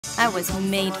I was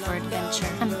made for adventure.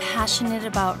 I'm passionate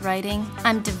about writing,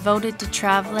 I'm devoted to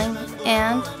traveling,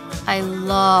 and I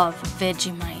love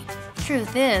Vegemite.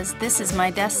 Truth is, this is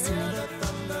my destiny.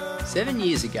 7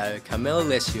 years ago, Carmella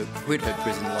quit her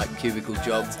prison-like cubicle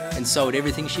job and sold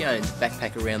everything she owned to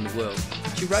backpack around the world.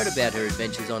 She wrote about her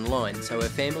adventures online so her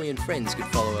family and friends could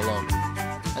follow along.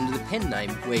 Under the pen name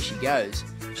Where She Goes,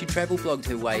 she travel blogged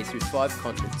her way through 5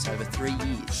 continents over 3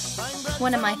 years.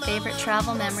 One of my favorite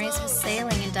travel memories was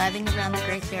sailing and diving around the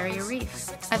Great-Barrier-Reef.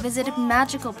 I visited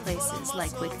magical places like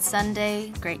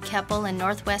Whitsunday, Great Keppel and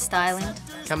Northwest Island.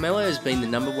 Carmella has been the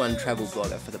 #1 travel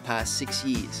blogger for the past 6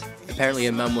 years. Apparently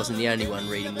her mum wasn't the only one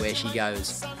reading Where She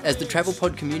Goes. As the Travel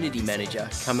Pod community manager,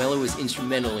 Carmella was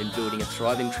instrumental in building a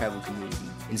thriving travel community,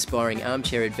 inspiring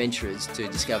armchair adventurers to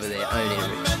discover their own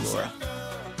inner explorer.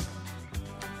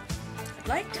 I'd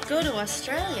like to go to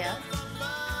Australia,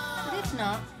 but if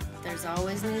not, there's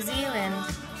always New Zealand.